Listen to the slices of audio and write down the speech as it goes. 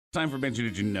Time for Benji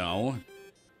Did You Know?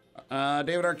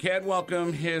 David Arquette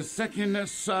welcomed his second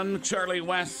son, Charlie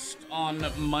West, on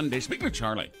Monday. Speaking of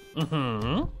Charlie,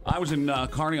 I was in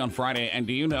Kearney on Friday, and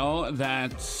do you know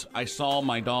that I saw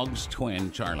my dog's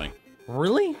twin, Charlie?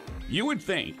 Really? You would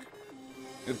think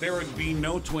that there would be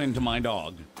no twin to my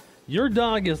dog. Your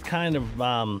dog is kind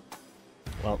of,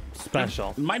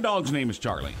 special. My dog's name is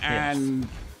Charlie, and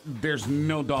there's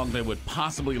no dog that would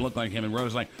possibly look like him. And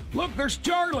Rose like, look, there's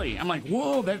Charlie. I'm like,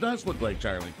 whoa, that does look like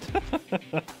Charlie.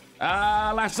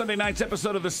 Last Sunday night's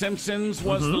episode of The Simpsons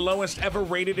was the lowest ever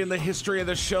rated in the history of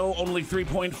the show. Only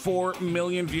 3.4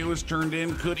 million viewers turned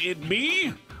in. Could it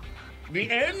be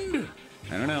the end?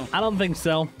 I don't know. I don't think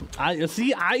so. I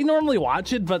normally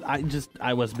watch it, but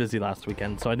I was busy last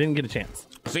weekend, so I didn't get a chance.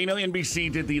 So you know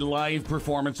NBC did the live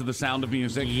performance of The Sound of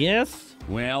Music? Yes.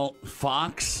 Well,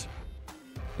 Fox,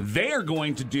 they're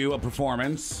going to do a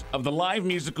performance of the live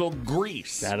musical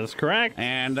Grease. That is correct.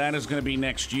 And that is going to be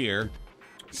next year.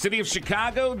 City of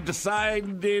Chicago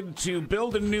decided to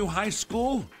build a new high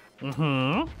school.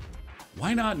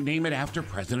 Why not name it after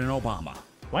President Obama?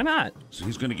 Why not? So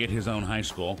he's going to get his own high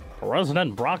school.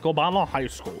 President Barack Obama High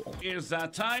School. It's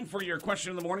time for your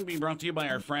question of the morning, being brought to you by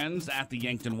our friends at the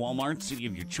Yankton Walmart, city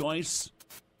of your choice.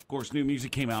 Of course, new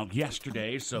music came out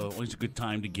yesterday, so always a good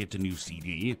time to get a new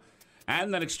CD.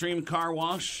 And that extreme car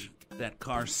wash, that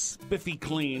car spiffy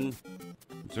clean,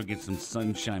 so get some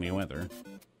sunshiny weather.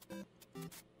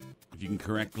 If you can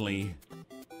correctly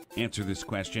answer this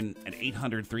question at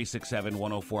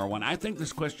 800-367-1041. I think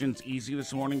this question's easy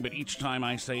this morning, but each time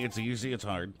I say it's easy, it's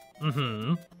hard.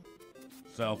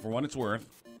 So for what it's worth,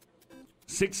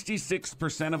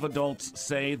 66% of adults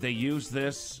say they use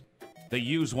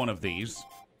one of these,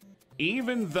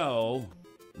 even though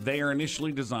they are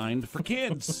initially designed for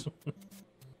kids.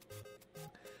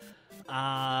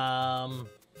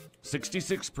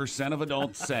 66% of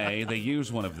adults say they use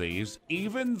one of these,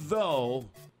 even though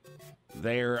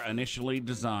they're initially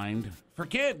designed for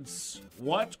kids.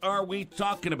 What are we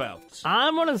talking about?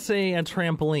 I'm going to say a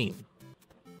trampoline.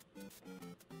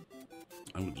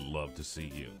 I would love to see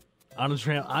you. On a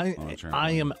trampoline.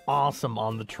 I am awesome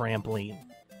on the trampoline.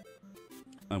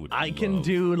 I can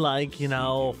do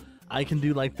I can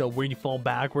do like the where you fall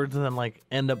backwards and then like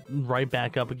end up right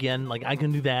back up again. Like I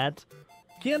can do that.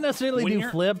 Can't necessarily do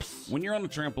flips. When you're on the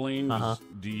trampoline,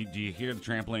 do you hear the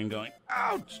trampoline going,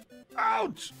 ouch,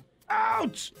 ouch,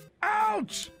 ouch,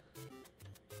 ouch?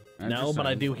 No, but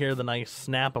I do hear the nice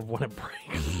snap of when it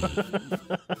breaks.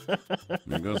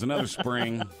 There goes another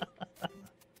spring.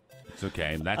 It's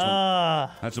okay. That's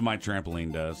what my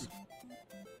trampoline does.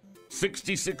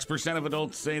 66% of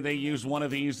adults say they use one of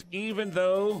these, even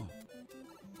though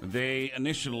they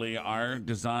initially are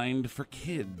designed for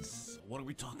kids. What are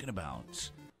we talking about?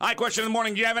 Hi, question of the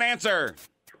morning. Do you have an answer?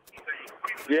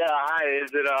 Yeah, hi.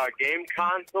 Is it a game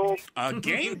console? A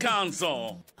game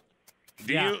console.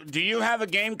 Do you have a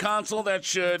game console that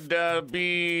should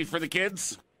be for the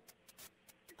kids?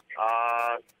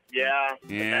 Yeah.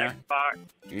 Yeah. Xbox.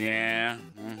 Yeah.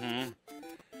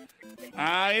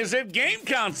 Is it game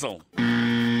console?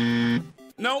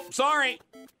 Nope, sorry.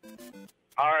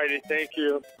 Alrighty, thank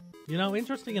you. You know,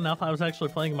 interesting enough, I was actually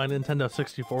playing my Nintendo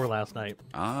 64 last night.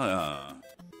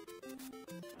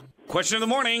 Question of the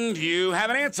morning. Do you have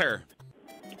an answer?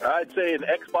 I'd say an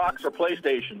Xbox or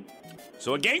PlayStation.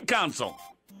 So a game console.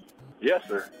 Yes,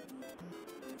 sir.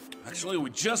 Actually, we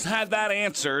just had that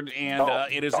answered, and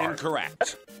it is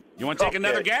incorrect. You want to take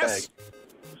another guess?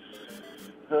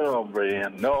 Oh,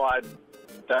 man. No,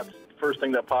 that's the first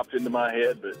thing that popped into my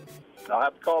head, but I'll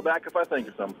have to call back if I think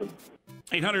of something.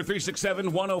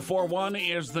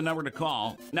 800-367-1041 is the number to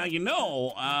call. Now,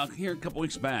 here a couple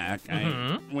weeks back,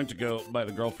 I went to go buy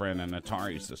the girlfriend an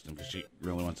Atari system because she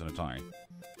really wants an Atari.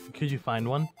 Could you find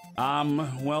one?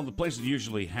 Well, the place that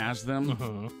usually has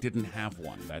them didn't have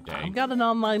one that day. I've got an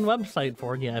online website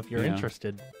for you if you're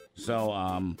interested. So,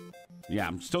 I'm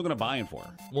still going to buy it for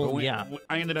her. Well,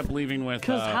 I ended up leaving with...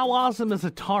 Because how awesome is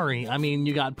Atari? I mean,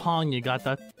 you got Pong, you got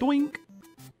the doink,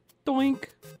 doink,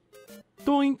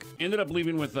 doink. Ended up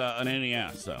leaving with an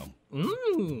NES, so...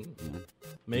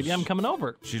 Maybe I'm coming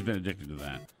over. She's been addicted to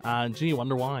that. Gee,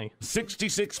 wonder why.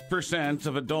 66%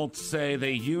 of adults say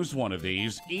they use one of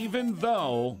these, even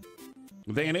though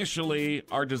they initially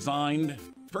are designed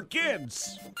for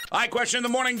kids. Hi, question of the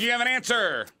morning. Do you have an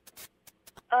answer?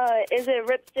 Is it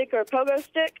Ripstick or Pogo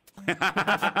Stick?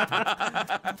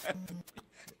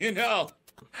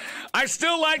 I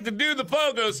still like to do the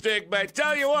pogo stick, but I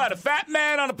tell you what, a fat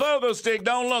man on a pogo stick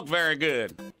don't look very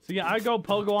good. So I go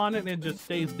pogo on it and it just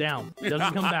stays down. It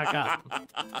doesn't come back up.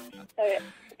 Okay.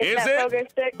 Is it? Pogo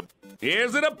stick?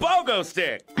 Is it a pogo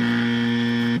stick?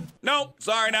 Nope,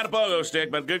 sorry, not a pogo stick,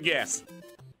 but good guess.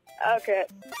 Okay.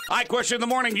 All right, question of the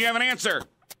morning. Do you have an answer?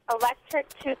 Electric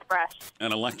toothbrush.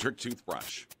 An electric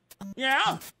toothbrush.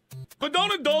 Yeah, but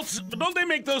don't they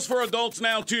make those for adults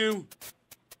now too?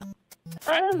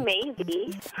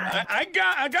 Maybe. I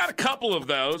got a couple of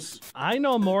those. I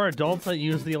know more adults that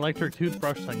use the electric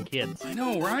toothbrush than kids. I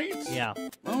know, right? Yeah.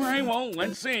 All right, well,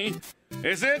 let's see.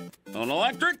 Is it an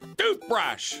electric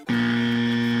toothbrush?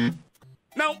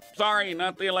 No, sorry,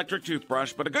 not the electric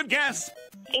toothbrush, but a good guess.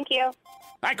 Thank you.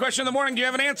 Hi, question of the morning. Do you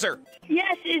have an answer?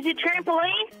 Yes, is it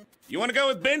trampoline? You want to go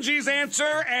with Benji's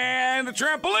answer and the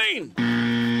trampoline?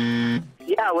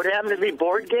 Yeah, would it happen to be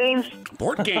board games?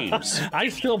 Board games. I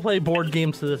still play board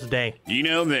games to this day. You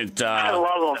know that I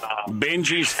love them.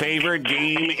 Benji's favorite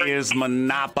game is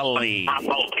Monopoly.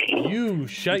 You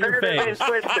shut your Better than face.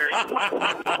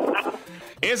 Twister.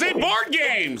 Is it board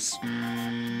games?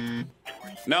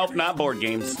 Nope, not board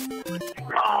games.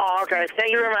 Oh, okay.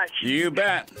 Thank you very much. You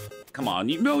bet. Come on,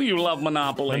 you know you love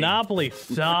Monopoly. Monopoly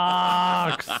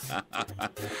sucks.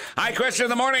 Hi, question of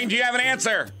the morning. Do you have an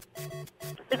answer?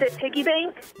 Is it piggy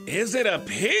bank? Is it a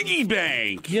piggy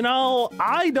bank? You know,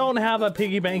 I don't have a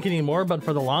piggy bank anymore, but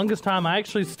for the longest time, I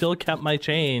actually still kept my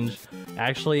change.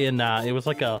 Actually, and it was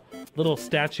like a little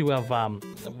statue of, well,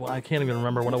 I can't even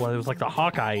remember what it was. It was like the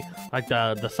Hawkeye, like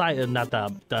the side, not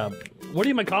the, what do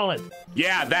you call it?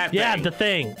 Yeah, that Yeah, thing. the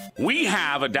thing. We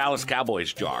have a Dallas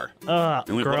Cowboys jar.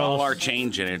 And we put all gross. our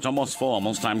change in it. It's almost full,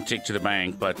 almost time to take to the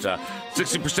bank. But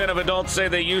 60% of adults say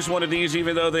they use one of these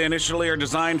even though they initially are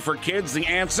designed for kids. The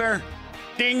answer?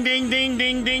 Ding, ding, ding,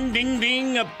 ding, ding, ding,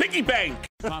 ding. A piggy bank.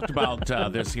 Talked about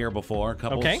this here before.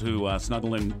 Couples Okay. who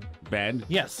snuggle in bed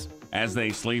Yes, as they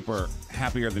sleep are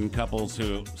happier than couples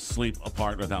who sleep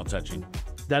apart without touching.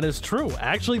 that is true.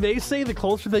 Actually, they say the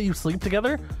closer that you sleep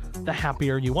together, the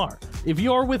happier you are. If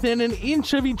you are within an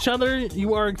inch of each other,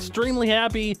 you are extremely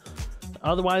happy.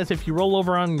 Otherwise, if you roll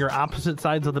over on your opposite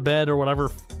sides of the bed or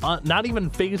whatever, not even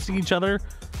facing each other,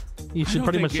 you should don't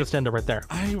pretty think much just end it right there.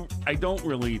 I don't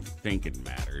really think it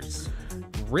matters.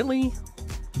 Really?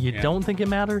 You Yeah. don't think it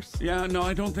matters? Yeah, no,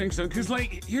 I don't think so. Because,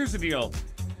 like, here's the deal.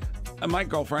 My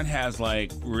girlfriend has,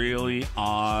 like, really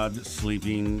odd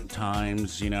sleeping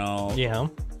times, you know? Yeah.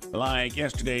 Like,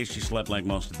 yesterday she slept, like,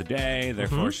 most of the day.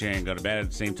 Therefore, she didn't go to bed at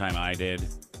the same time I did.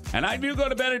 And I do go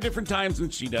to bed at different times than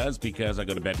she does because I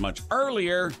go to bed much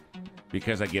earlier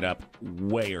because I get up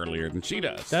way earlier than she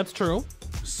does. That's true.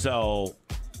 So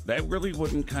that really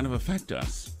wouldn't kind of affect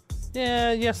us.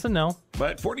 Yeah, yes and no.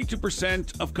 But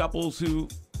 42% of couples who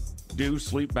do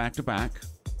sleep back to back.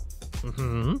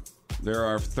 Mm-hmm. There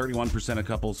are 31% of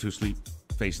couples who sleep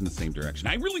facing the same direction.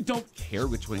 I really don't care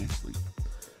which way I sleep.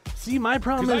 See, my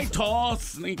problem Because I is,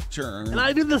 toss and I turn. and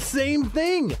I do the same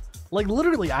thing. Like,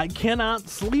 literally, I cannot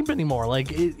sleep anymore.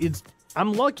 Like,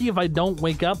 I'm lucky if I don't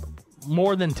wake up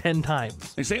more than 10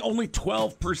 times. They say only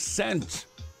 12%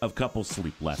 of couples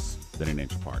sleep less than an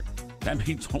inch apart. That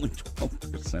means only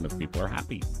 12% of people are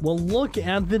happy. Well, look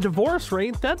at the divorce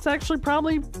rate. That's actually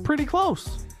probably pretty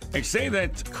close. They say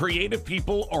that creative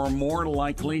people are more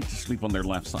likely to sleep on their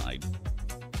left side.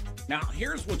 Now,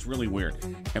 here's what's really weird.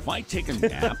 If I take a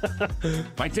nap,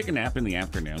 in the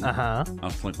afternoon, I'll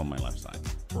sleep on my left side.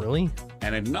 Really?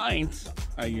 And at night,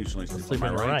 I usually sleep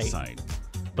on my right side.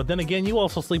 But then again, you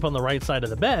also sleep on the right side of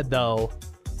the bed, though.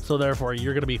 So therefore,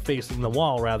 you're going to be facing the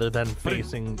wall rather than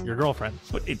facing your girlfriend.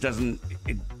 But it doesn't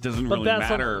really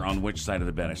matter on which side of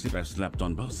the bed I sleep. I've slept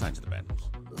on both sides of the bed.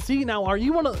 See, now,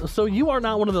 so you are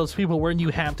not one of those people where you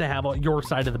have to have your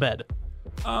side of the bed?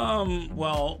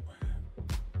 Well,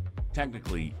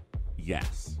 technically,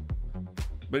 yes.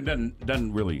 But it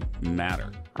doesn't really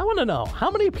matter. I want to know,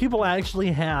 how many people actually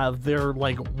have their,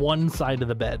 like, one side of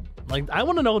the bed? Like, I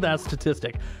want to know that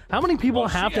statistic. How many people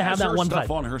have to have that one side?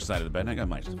 On her side of the bed, and I got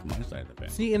my stuff on my side of the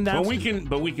bed. See, and that's...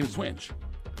 But we can switch.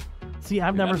 See,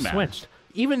 I've never switched.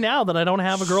 Even now that I don't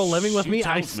have a girl living with me,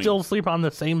 I still sleep on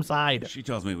the same side. She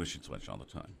tells me we should switch all the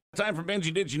time. Time for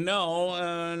Benji Did You Know?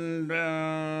 And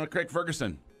Craig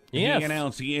Ferguson. Yes. He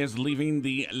announced he is leaving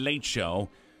the Late Show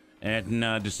in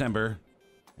December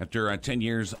after 10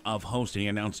 years of hosting. He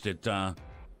announced it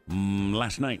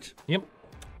last night. Yep.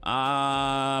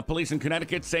 Police in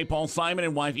Connecticut say Paul Simon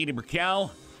and wife Edie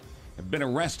Brickell have been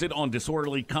arrested on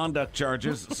disorderly conduct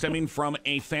charges stemming from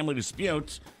a family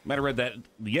dispute. Might have read that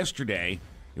yesterday.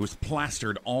 It was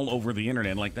plastered all over the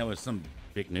internet like that was some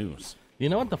big news. You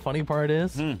know what the funny part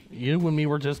is? You and me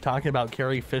were just talking about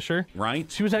Carrie Fisher.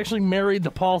 Right? She was actually married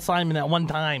to Paul Simon at one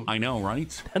time. I know,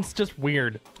 right? That's just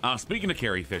weird. Speaking of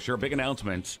Carrie Fisher, a big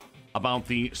announcement about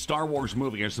the Star Wars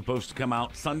movie is supposed to come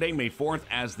out Sunday, May 4th,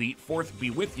 as the 4th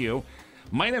Be With You.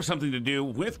 might have something to do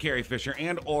with Carrie Fisher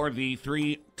and or the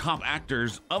 3 top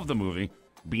actors of the movie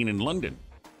being in London.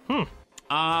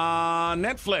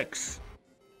 Netflix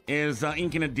is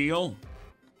inking a deal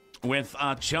with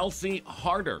Chelsea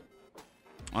Harder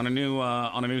on a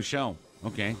new show.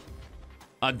 Okay,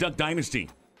 Duck Dynasty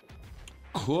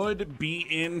could be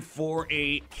in for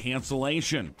a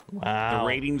cancellation. Wow. The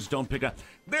ratings don't pick up.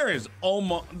 There's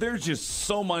just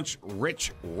so much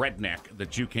rich redneck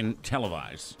that you can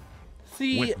televise.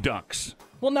 See, with ducks.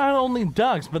 Well, not only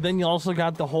ducks, but then you also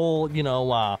got the whole,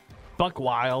 Buck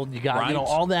Wild. You got,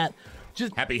 all that.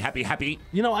 Just happy.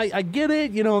 I get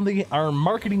it. They are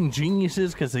marketing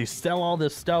geniuses because they sell all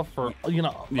this stuff for,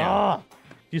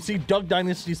 you see Duck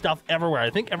Dynasty stuff everywhere. I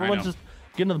think everyone's just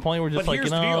getting to the point where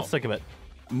just sick of it.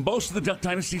 Most of the Duck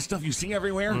Dynasty stuff you see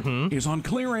everywhere is on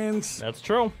clearance. That's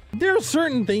true. There are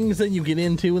certain things that you get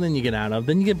into and then you get out of.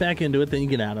 Then you get back into it, then you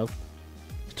get out of.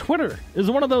 Twitter is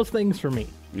one of those things for me.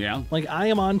 Yeah. Like, I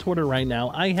am on Twitter right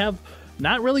now. I have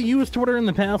not really used Twitter in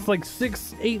the past,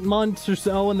 6-8 months or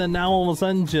so, and then now all of a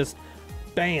sudden just,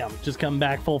 bam, just come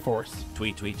back full force.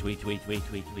 Tweet. Do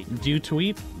you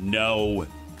tweet? No.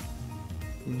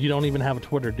 You don't even have a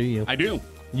Twitter, do you? I do.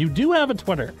 You do have a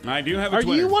Twitter. I do have a Are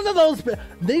Twitter. you one of those?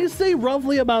 They say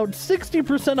roughly about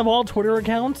 60% of all Twitter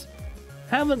accounts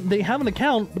have an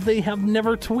account, but they have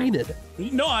never tweeted.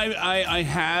 No, I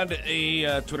had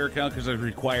a Twitter account because I was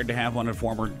required to have one at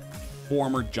a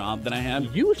former job that I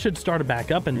had. You should start it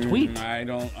back up and tweet. I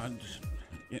don't.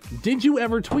 Did you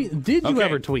ever tweet? Did you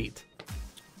ever tweet?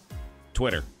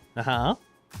 Twitter. Uh-huh.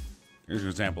 Here's an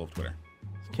example of Twitter.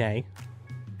 Okay.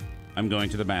 I'm going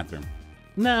to the bathroom.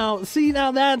 Now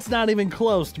that's not even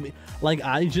close to me.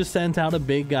 I just sent out a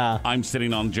big... I'm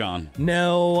sitting on John.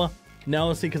 No,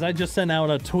 see, because I just sent out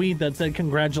a tweet that said,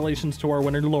 congratulations to our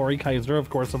winner, Lori Kaiser, of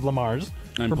course, of Lamar's.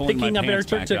 I'm pulling my pants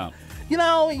back up. You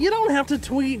don't have to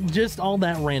tweet just all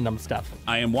that random stuff.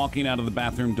 I am walking out of the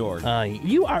bathroom door.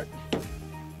 You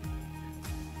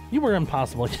were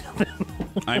impossible.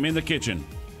 I'm in the kitchen.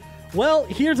 Well,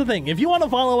 here's the thing. If you want to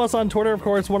follow us on Twitter, of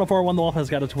course, 1041 The Wolf has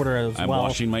got a Twitter as well. I'm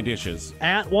washing my dishes.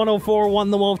 At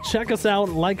 1041 The Wolf. Check us out.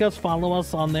 Like us. Follow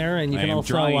us on there. And you can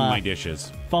also drying my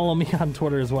dishes. Follow me on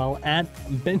Twitter as well. At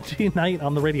Benji Knight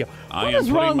on the radio. I am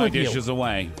putting my dishes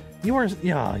away. You are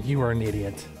an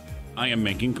idiot. I am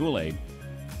making Kool-Aid.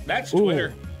 That's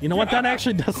Twitter. You know what? That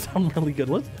actually does sound really good.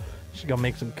 We should go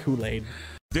make some Kool-Aid.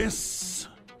 This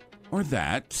or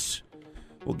that.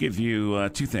 We'll give you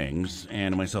 2 things,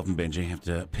 and myself and Benji have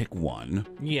to pick one.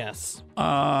 Yes.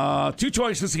 2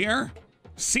 choices here.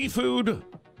 Seafood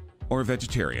or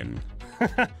vegetarian?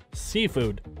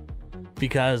 Seafood.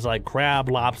 Because, crab,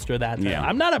 lobster, that. Yeah.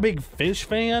 I'm not a big fish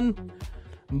fan,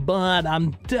 but I'm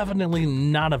definitely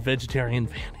not a vegetarian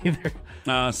fan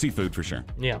either. Seafood for sure.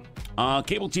 Yeah.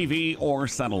 Cable TV or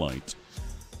satellite?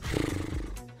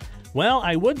 Well,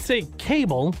 I would say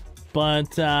cable.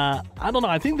 But I don't know.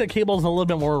 I think the cable's a little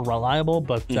bit more reliable,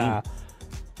 but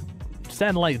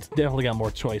satellite's definitely got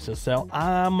more choices. So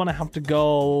I'm going to have to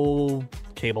go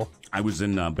cable. I was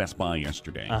in Best Buy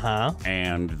yesterday. Uh-huh.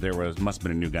 And there must have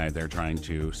been a new guy there trying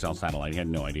to sell satellite. He had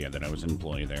no idea that I was an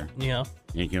employee there. Yeah.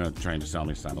 Trying to sell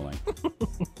me satellite.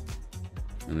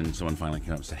 And then someone finally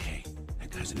came up and said, hey,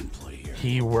 that guy's an employee here.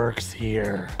 He works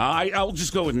here. I'll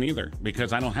just go with neither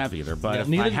because I don't have either. But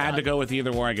if I had to go with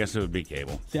either or, I guess it would be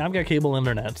cable. See, I've got cable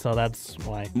internet, so that's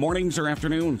why. Mornings or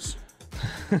afternoons?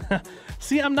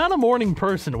 See, I'm not a morning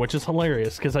person, which is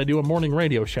hilarious because I do a morning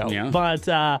radio show. Yeah. But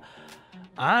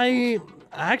I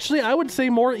would say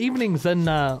more evenings than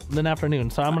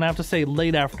afternoons. So I'm going to have to say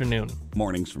late afternoon.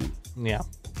 Mornings for me. Yeah.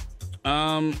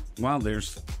 Well,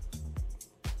 there's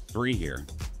 3 here.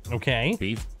 Okay.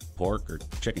 Beef, pork, or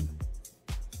chicken?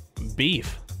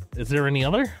 Beef. Is there any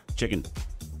other? Chicken.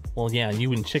 Well, yeah,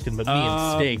 you and chicken, but me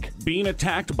and steak. Being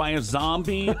attacked by a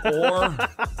zombie or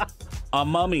a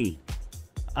mummy?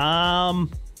 I'm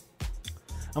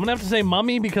gonna have to say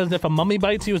mummy because if a mummy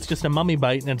bites you, it's just a mummy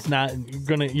bite, and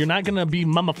you're not gonna be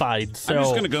mummified. So I'm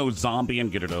just gonna go zombie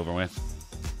and get it over with.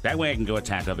 That way I can go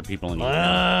attack other people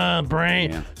and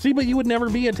brain. Yeah. See, but you would never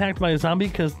be attacked by a zombie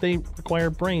because they require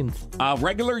brains.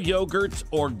 Regular yogurt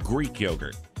or Greek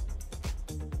yogurt?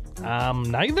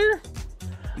 Neither.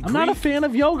 I'm not a fan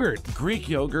of yogurt. Greek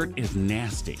yogurt is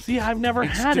nasty. See, I've never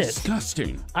had it. It's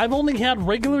disgusting. I've only had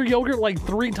regular yogurt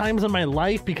 3 times in my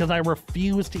life because I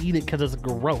refuse to eat it because it's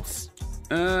gross.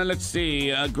 Let's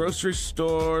see. Grocery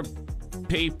store,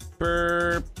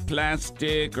 paper,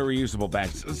 plastic, or reusable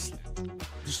bags.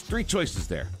 There's 3 choices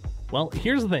there. Well,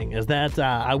 here's the thing, is that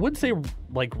I would say,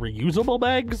 like, reusable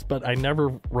bags, but I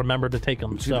never remember to take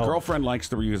them. See, so the girlfriend likes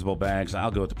the reusable bags. I'll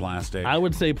go with the plastic. I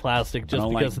would say plastic, just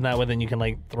because in that way, then you can,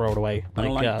 like, throw it away. I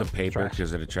don't like the paper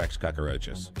because it attracts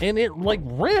cockroaches. And it, like,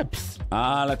 rips.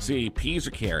 Let's see. Peas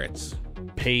or carrots?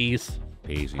 Peas.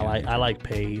 Peas, yeah. I like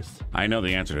peas. I know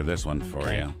the answer to this one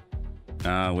for you.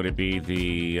 Would it be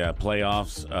the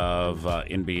playoffs of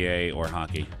NBA or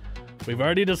hockey? We've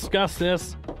already discussed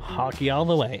this. Hockey all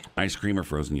the way. Ice cream or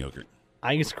frozen yogurt?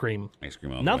 Ice cream. Ice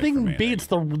cream all the way Nothing for me, beats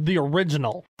the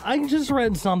original. I just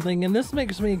read something, and this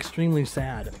makes me extremely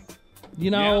sad. You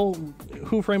know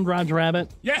Who Framed Roger Rabbit?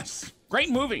 Yes.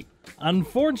 Great movie.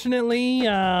 Unfortunately,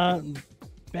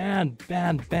 bad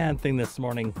thing this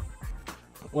morning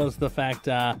was the fact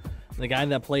the guy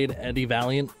that played Eddie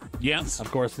Valiant, yes,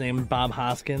 of course, named Bob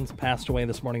Hoskins, passed away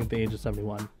this morning at the age of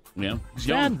 71. Yeah.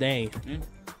 Sad day. Yeah.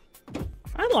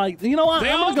 You know what? They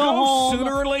I'm all gonna go home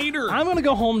sooner or later. I'm gonna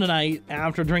go home tonight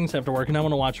after drinks after work, and I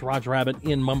want to watch Roger Rabbit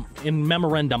in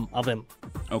memorandum of him.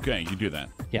 Okay, you do that.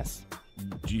 Yes.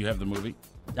 Do you have the movie?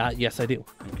 Yes, I do.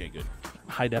 Okay, good.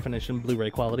 High definition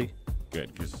Blu-ray quality.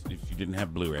 Good, because if you didn't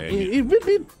have Blu-ray, it would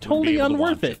be totally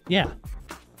unworth it. Yeah.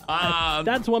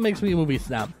 That's what makes me a movie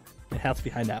snob. It has to be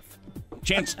high def.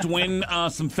 Chance to win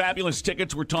some fabulous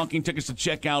tickets. We're talking tickets to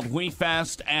check out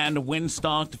WeFest and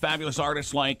Winstock to fabulous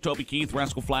artists like Toby Keith,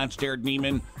 Rascal Flatts, Jared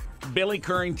Neiman, Billy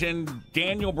Currington,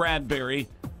 Daniel Bradbury,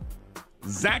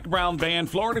 Zach Brown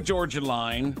Band, Florida Georgia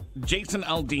Line, Jason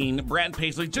Aldean, Brad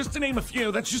Paisley, just to name a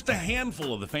few. That's just a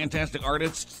handful of the fantastic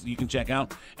artists you can check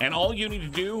out. And all you need to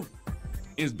do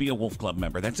is be a Wolf Club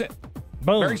member. That's it.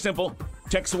 Boom. Very simple.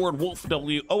 Text the word Wolf,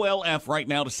 W-O-L-F, right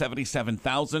now to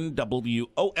 77,000,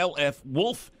 W-O-L-F,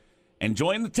 Wolf, and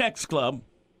join the text club.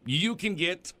 You can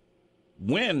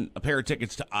win a pair of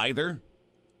tickets to either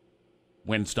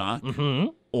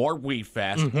Winstock or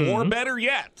WeFest, or better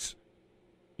yet,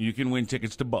 you can win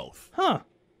tickets to both. Huh.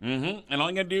 And all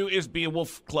you got to do is be a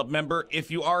Wolf Club member. If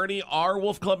you already are a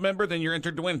Wolf Club member, then you're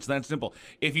entered to win. It's that simple.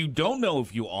 If you don't know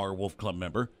if you are a Wolf Club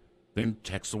member, then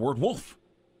text the word Wolf.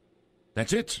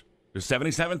 That's it. There's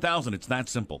 77,000. It's that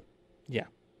simple. Yeah.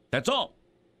 That's all.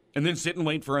 And then sit and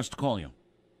wait for us to call you.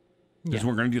 Because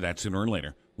we're going to do that sooner or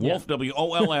later. Wolf,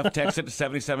 W-O-L-F, text it to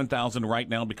 77,000 right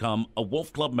now. Become a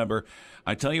Wolf Club member.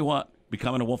 I tell you what,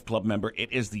 becoming a Wolf Club member,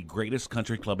 it is the greatest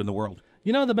country club in the world.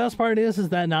 You know, the best part is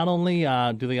that not only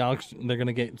they're going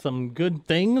to get some good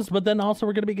things, but then also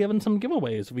we're going to be giving some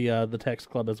giveaways via the text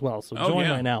club as well. So join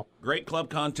right now. Great club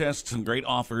contests and great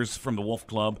offers from the Wolf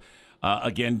Club.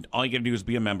 Again, all you got to do is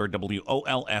be a member.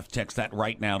 WOLF. Text that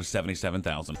right now to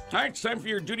 77,000. All right, it's time for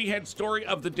your Duty Head story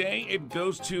of the day. It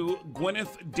goes to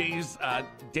Gwyneth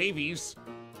Davies,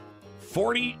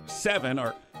 47,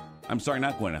 or I'm sorry,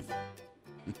 not Gwyneth.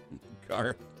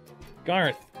 Garth.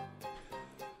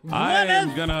 I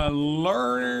am going to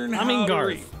learn how to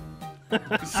Garth.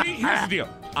 read. See, here's the deal.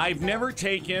 I've never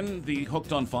taken the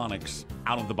Hooked on Phonics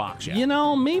out of the box yet. You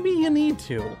know, maybe you need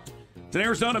to. It's an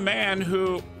Arizona man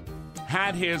who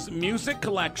had his music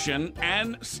collection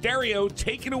and stereo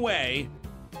taken away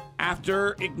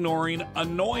after ignoring a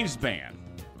noise ban.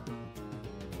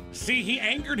 See, he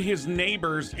angered his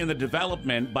neighbors in the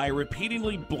development by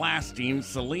repeatedly blasting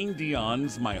Celine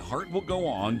Dion's My Heart Will Go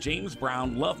On, James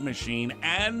Brown, Love Machine,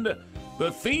 and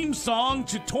the theme song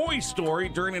to Toy Story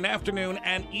during an afternoon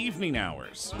and evening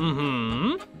hours.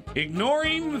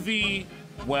 Ignoring the,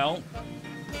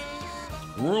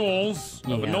 rules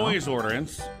of a noise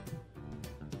ordinance,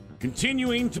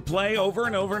 continuing to play over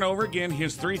and over and over again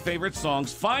his three favorite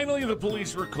songs. Finally, the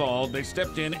police were called. They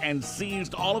stepped in and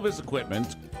seized all of his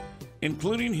equipment,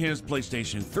 including his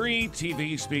PlayStation 3,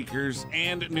 TV, speakers,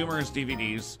 and numerous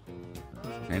DVDs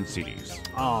and CDs.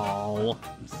 Oh.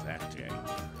 Exactly.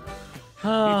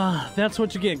 That's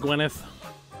what you get, Garth.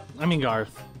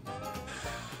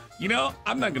 You know,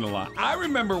 I'm not going to lie. I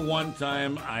remember one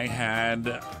time I had,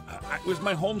 it was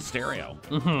my home stereo.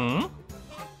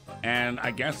 And I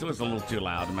guess it was a little too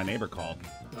loud, and my neighbor called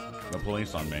the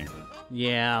police on me.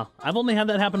 Yeah, I've only had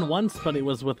that happen once, but it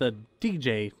was with a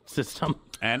DJ system.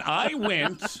 And I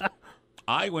went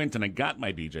and I got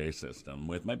my DJ system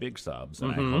with my big subs,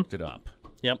 and I hooked it up.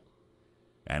 Yep.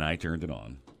 And I turned it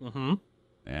on.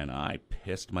 And I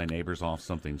pissed my neighbors off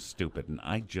something stupid, and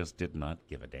I just did not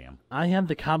give a damn. I had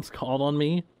the cops called on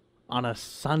me on a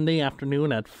Sunday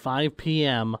afternoon at 5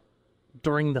 p.m.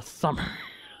 during the summer.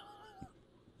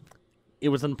 It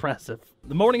was impressive.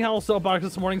 The Morning Howl soapbox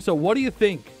this morning. So what do you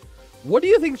think? What do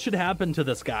you think should happen to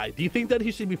this guy? Do you think that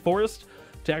he should be forced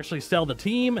to actually sell the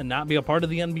team and not be a part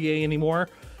of the NBA anymore?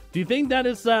 Do you think that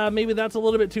is maybe that's a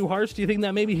little bit too harsh? Do you think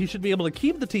that maybe he should be able to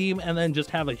keep the team and then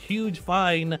just have a huge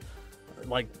fine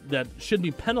that should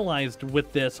be penalized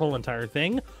with this whole entire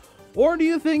thing? Or do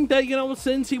you think that,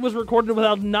 since he was recorded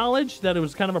without knowledge, that it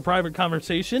was kind of a private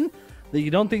conversation, that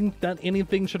you don't think that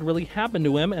anything should really happen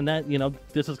to him and that,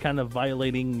 this is kind of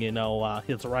violating,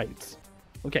 his rights?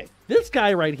 Okay, this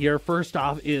guy right here, first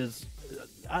off, is,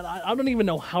 I don't even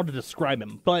know how to describe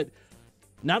him, but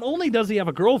not only does he have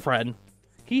a girlfriend,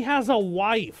 he has a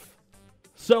wife.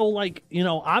 So,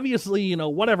 obviously,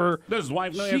 whatever. Does his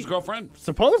wife know he has a girlfriend?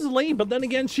 Supposedly, but then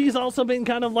again, she's also been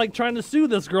kind of, trying to sue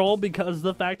this girl because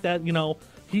the fact that,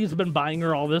 he's been buying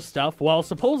her all this stuff. Well,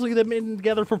 supposedly they've been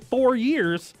together for 4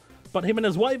 years, but him and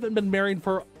his wife have been married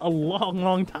for a long,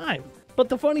 long time. But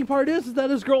the funny part is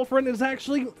that his girlfriend is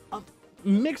actually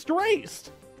mixed race.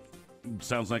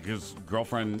 Sounds like his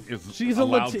girlfriend is she's a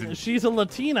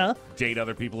Latina. Date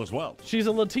other people as well. She's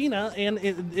a Latina, and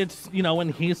it's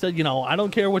and he said, I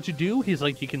don't care what you do. He's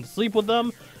like, you can sleep with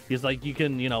them. He's like, you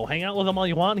can, hang out with them all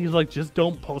you want. He's like, just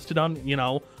don't post it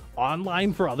on,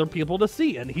 online for other people to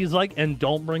see. And he's like, and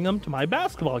don't bring them to my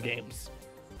basketball games.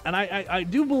 And I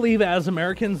do believe as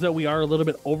Americans that we are a little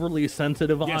bit overly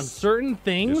sensitive on certain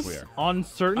things. Yes, we are. On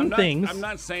certain things. I'm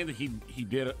not saying that he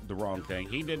did the wrong thing.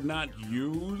 He did not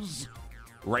use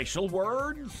racial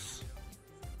words.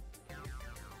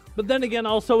 But then again,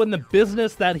 also in the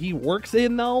business that he works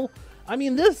in, though, I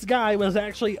mean, this guy was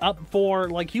actually up for,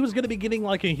 he was going to be getting,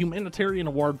 a humanitarian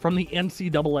award from the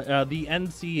NAACP. The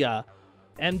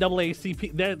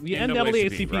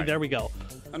NAACP, right. There we go.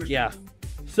 Understand. Yeah.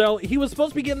 So he was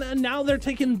supposed to be getting that, and now they're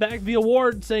taking back the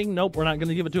award, saying, nope, we're not going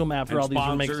to give it to him after all these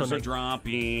remakes. Sponsors are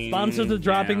dropping. Sponsors are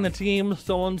dropping the team,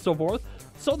 so on and so forth.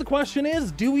 So the question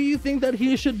is, do you think that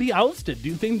he should be ousted? Do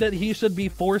you think that he should be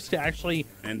forced to actually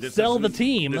sell the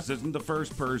team? This isn't the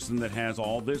first person that has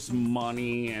all this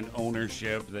money and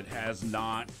ownership that has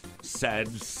not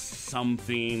said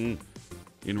something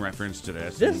in reference to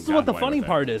this. This is what the funny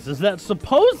part is that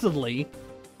supposedly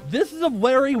this is a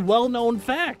very well-known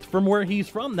fact from where he's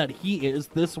from, that he is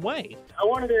this way. I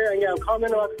wanted to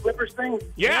comment on the Clippers thing.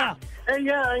 Yeah. Hey,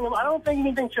 I don't think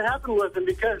anything should happen with him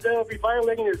because they'll be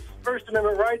violating his First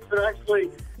Amendment rights to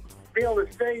actually be able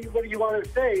to say what you want to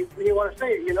say when you want to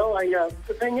say it.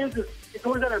 The thing is if he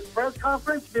was at a press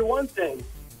conference, it'd be one thing.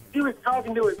 He was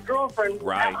talking to his girlfriend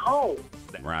at home.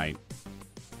 Right.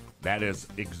 That is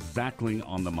exactly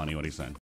on the money what he said.